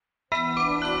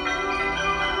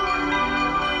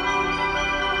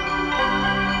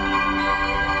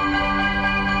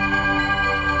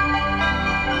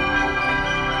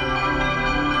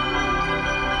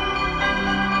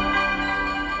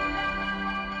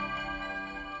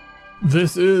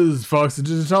This is Foxy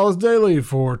Digitalis Daily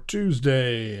for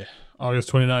Tuesday,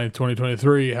 August 29th,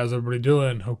 2023. How's everybody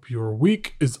doing? Hope your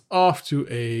week is off to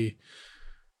a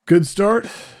good start,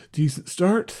 decent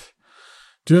start.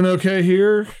 Doing okay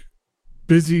here.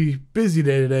 Busy day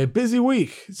today. Busy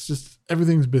week. It's just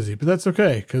everything's busy, but that's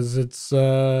okay because it's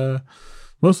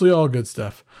mostly all good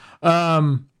stuff.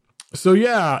 So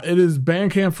yeah, it is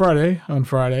Bandcamp Friday on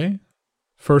Friday.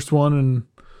 First one in,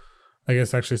 I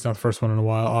guess actually it's not the first one in a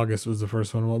while. August was the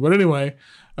first one in a while. But anyway,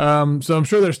 so I'm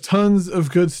sure there's tons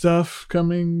of good stuff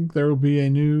coming. There will be a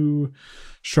new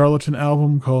Charlatan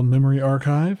album called Memory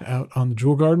Archive out on the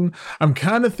Jewel Garden. I'm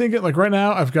kind of thinking, like right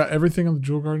now, I've got everything on the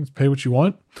Jewel Garden. Pay what you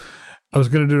want. I was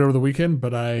going to do it over the weekend,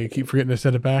 but I keep forgetting to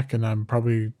set it back, and I'm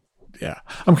probably,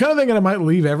 I'm kind of thinking I might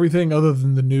leave everything other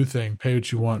than the new thing, Pay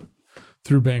What You Want,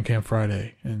 through Bandcamp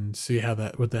Friday and see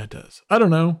what that does. I don't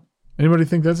know. Anybody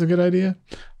think that's a good idea?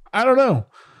 I don't know.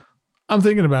 I'm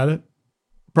thinking about it.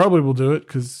 Probably will do it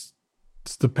because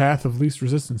it's the path of least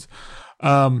resistance.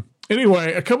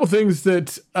 Anyway, a couple things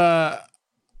that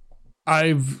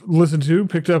I've listened to,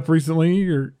 picked up recently,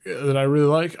 or that I really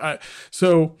like.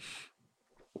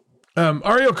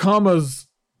 Ario Kama's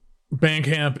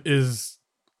Bandcamp is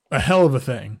a hell of a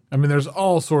thing. I mean, there's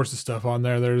all sorts of stuff on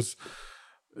there. There's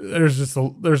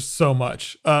so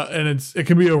much, and it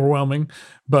can be overwhelming,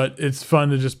 but it's fun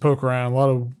to just poke around. A lot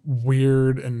of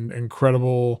weird and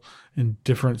incredible and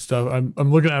different stuff.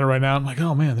 I'm looking at it right now. I'm like,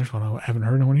 oh man, there's one I haven't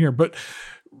heard no one here. But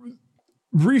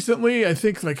recently, I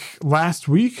think like last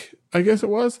week, I guess it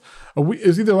was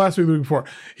either last week or the week before,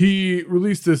 he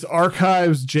released this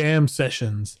Archives Jam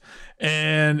Sessions,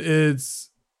 and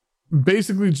it's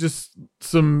basically just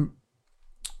some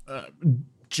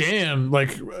jam,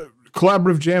 like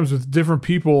collaborative jams with different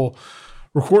people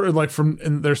recorded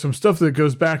and there's some stuff that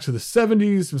goes back to the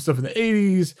 70s, some stuff in the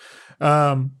 80s.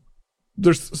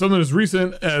 There's something as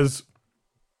recent as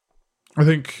I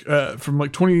think from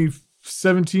like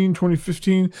 2017,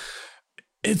 2015.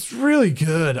 It's really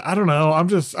good. I don't know.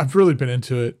 I've really been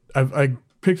into it. I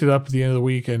picked it up at the end of the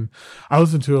week and I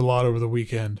listened to it a lot over the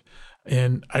weekend,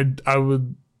 and I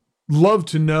would love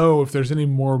to know if there's any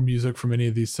more music from any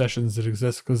of these sessions that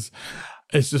exist, because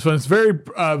it's just fun. It's very,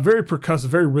 very percussive,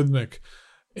 very rhythmic,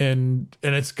 and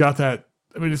it's got that.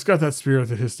 I mean, it's got that spirit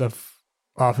that his stuff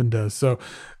often does. So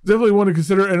definitely want to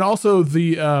consider. And also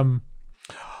the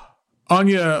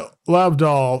Anya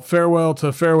Lavdal Farewell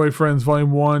to Fairway Friends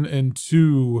Volume 1 and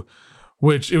 2,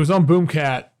 which it was on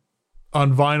Boomcat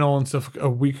on vinyl and stuff a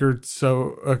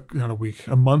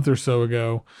month or so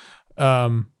ago.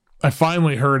 I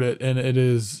finally heard it, and it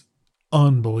is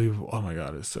unbelievable. Oh my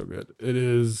God, it's so good.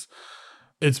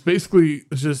 It's basically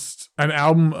just an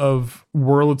album of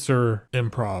Wurlitzer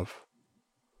improv.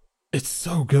 It's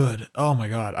so good. Oh my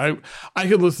God. I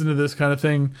could listen to this kind of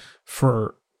thing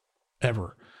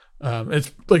forever.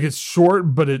 It's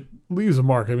short, but it leaves a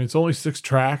mark. I mean, it's only 6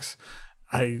 tracks.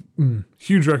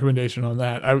 Huge recommendation on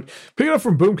that. I pick it up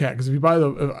from Boomcat, because if you buy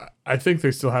I think they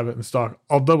still have it in stock.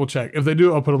 I'll double check. If they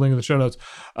do, I'll put a link in the show notes.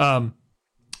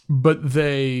 But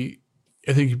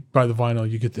I think you buy the vinyl,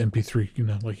 you get the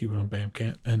MP3, like you would on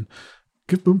Bandcamp, and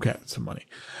give Boomcat some money.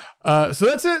 So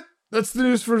that's it. That's the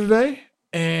news for today.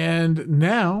 And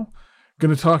now,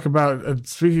 going to talk about,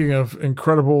 speaking of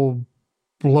incredible,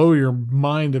 blow your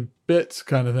mind to bits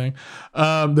kind of thing.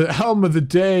 The album of the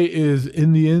day is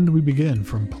In the End We Begin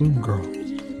from Plume Girl.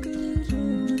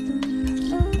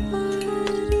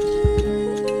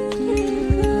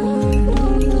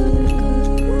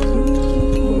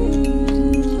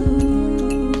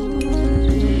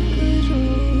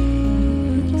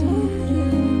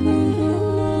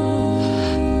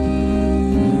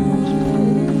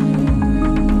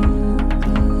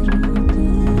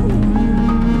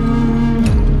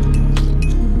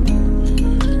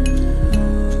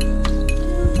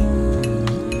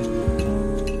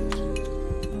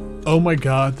 Oh my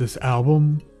God, this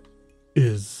album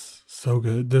is so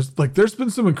good. There's been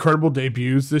some incredible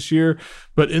debuts this year,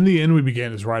 but In the End We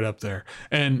Began is right up there.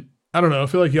 And I don't know, I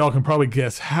feel like y'all can probably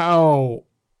guess how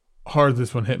hard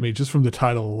this one hit me just from the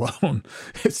title alone.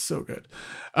 It's so good.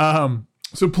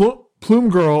 So Plume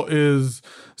Girl is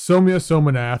Soumya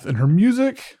Somanath, and her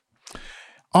music,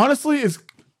 honestly, is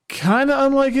kind of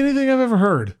unlike anything I've ever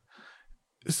heard.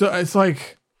 So it's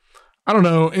like, I don't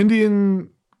know, Indian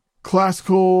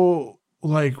classical,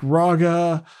 like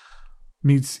raga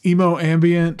meets emo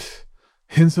ambient,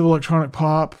 hints of electronic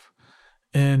pop,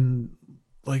 and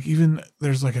like even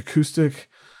there's like acoustic,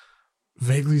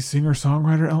 vaguely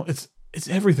singer-songwriter. It's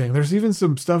everything. There's even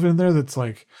some stuff in there that's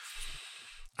like,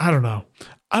 I don't know.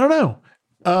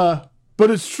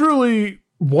 But it's truly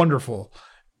wonderful.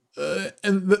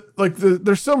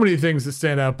 there's so many things that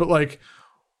stand out, but like,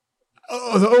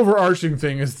 the overarching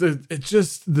thing is that it's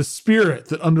just the spirit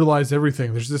that underlies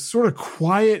everything. There's this sort of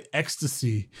quiet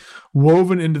ecstasy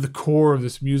woven into the core of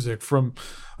this music, from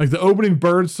like the opening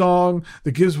bird song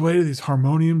that gives way to these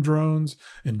harmonium drones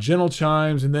and gentle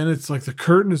chimes. And then it's like the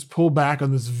curtain is pulled back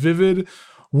on this vivid,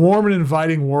 warm and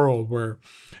inviting world where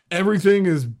everything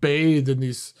is bathed in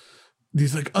these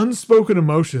like unspoken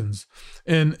emotions.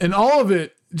 And all of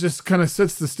it just kind of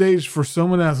sets the stage for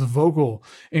someone as vocal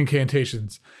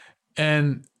incantations.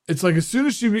 And it's like, as soon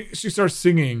as she starts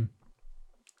singing,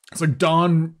 it's like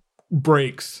dawn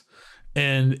breaks,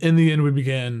 and in the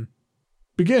end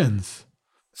begins.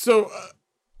 So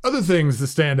other things that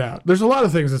stand out. There's a lot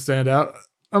of things that stand out.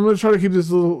 I'm going to try to keep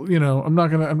this a little, I'm not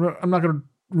going to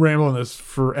ramble on this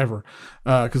forever,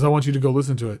 because I want you to go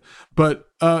listen to it. But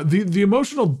the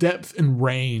emotional depth and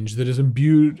range that is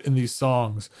imbued in these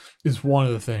songs is one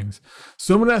of the things.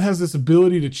 Someone that has this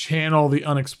ability to channel the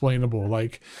unexplainable.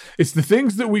 Like, it's the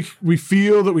things that we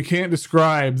feel that we can't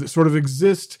describe that sort of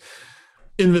exist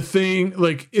in the thing,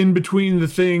 like in between the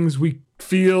things we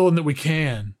feel and that we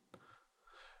can.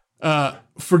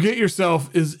 Forget Yourself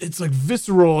it's like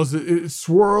visceral as it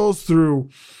swirls through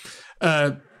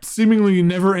seemingly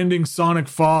never-ending sonic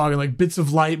fog, and like bits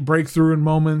of light break through in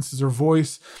moments as her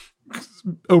voice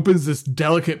opens this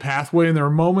delicate pathway, and there are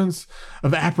moments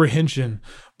of apprehension.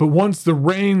 But once the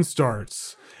rain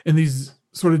starts and these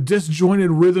sort of disjointed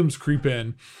rhythms creep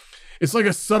in, it's like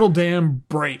a subtle dam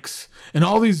breaks, and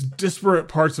all these disparate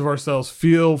parts of ourselves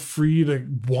feel free to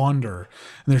wander.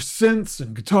 And there's synths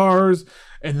and guitars,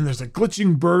 and then there's a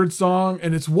glitching bird song,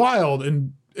 and it's wild,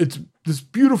 and it's this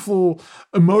beautiful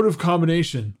emotive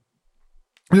combination.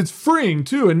 And it's freeing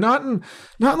too, and not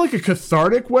like a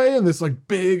cathartic way, in this like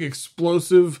big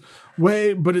explosive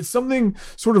way, but it's something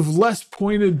sort of less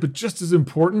pointed but just as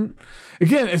important.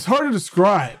 Again, it's hard to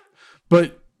describe, but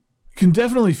you can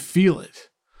definitely feel it.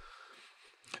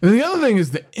 And the other thing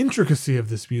is the intricacy of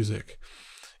this music.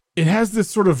 It has this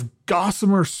sort of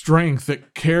gossamer strength that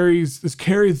is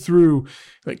carried through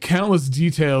like countless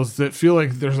details that feel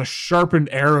like there's a sharpened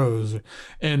arrows,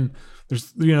 and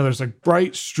there's like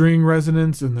bright string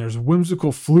resonance, and there's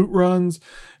whimsical flute runs,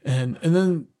 and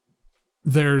then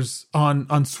there's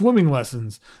on swimming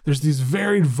lessons, there's these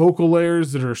varied vocal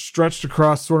layers that are stretched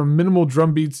across sort of minimal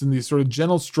drum beats and these sort of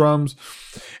gentle strums,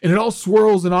 and it all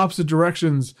swirls in opposite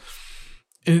directions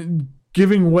and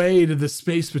giving way to the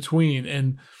space between.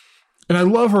 And I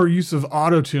love her use of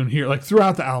auto-tune here, like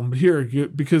throughout the album, but here,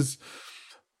 because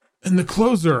in the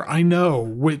closer, I Know,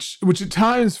 which at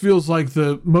times feels like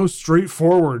the most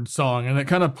straightforward song, and it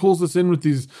kind of pulls us in with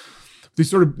these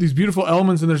beautiful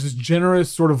elements, and there's this generous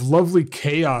sort of lovely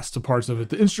chaos to parts of it,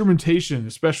 the instrumentation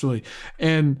especially,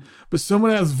 but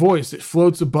someone has voice, it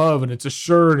floats above, and it's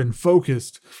assured and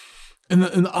focused. And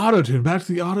the auto-tune, back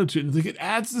to the auto-tune, like, it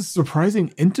adds this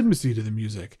surprising intimacy to the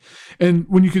music. And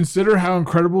when you consider how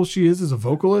incredible she is as a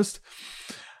vocalist,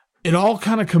 it all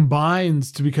kind of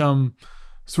combines to become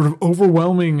sort of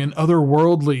overwhelming and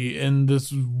otherworldly in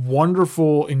this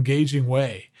wonderful, engaging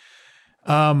way.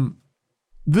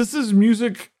 This is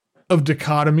music of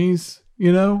dichotomies,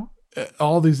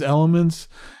 all these elements.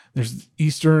 There's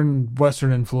Eastern,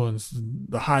 Western influence,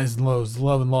 the highs and lows, the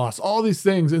love and loss, all these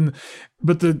things.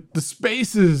 But the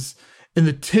spaces and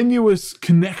the tenuous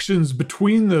connections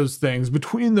between those things,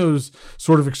 between those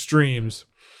sort of extremes,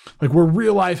 like where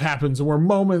real life happens and where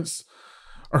moments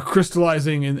are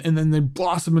crystallizing and then they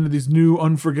blossom into these new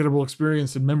unforgettable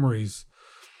experiences and memories.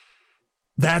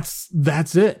 That's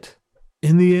it.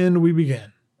 In the End, We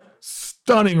Begin.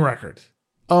 Stunning record.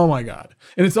 Oh my God.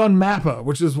 And it's on Mappa,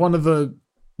 which is one of the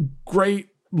great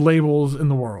labels in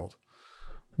the world.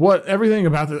 Everything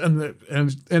about it, and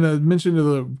a mention of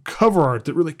the cover art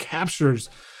that really captures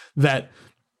that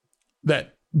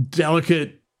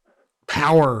delicate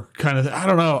power kind of thing. I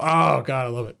don't know. Oh God, I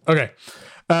love it. Okay.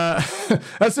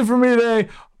 That's it for me today.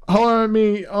 Holler at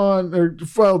me holler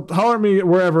at me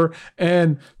wherever,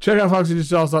 and check out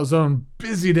FoxyDigitalis.zone.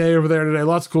 Busy day over there today.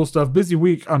 Lots of cool stuff. Busy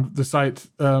week on the site.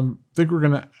 Think we're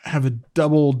going to have a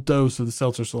double dose of the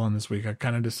Seltzer Salon this week. I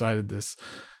kind of decided this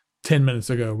 10 minutes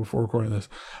ago before recording this.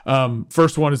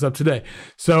 First one is up today.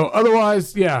 So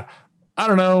otherwise, yeah, I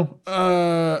don't know.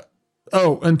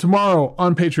 And tomorrow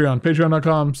on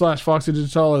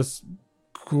patreon.com/FoxyDigitalis.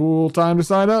 Cool time to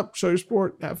sign up, show your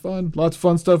support, have fun. Lots of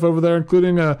fun stuff over there,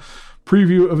 including a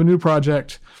preview of a new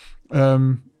project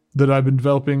that I've been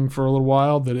developing for a little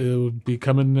while, that it'll be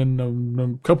coming in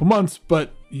a couple months,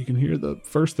 but you can hear the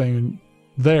first thing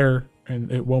there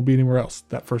and it won't be anywhere else,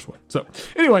 that first one. So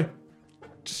anyway,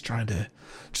 just trying to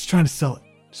sell it.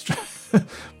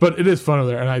 But it is fun over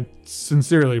there, and I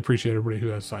sincerely appreciate everybody who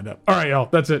has signed up. All right, y'all.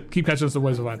 That's it. Keep catching us on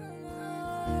Ways of Fun.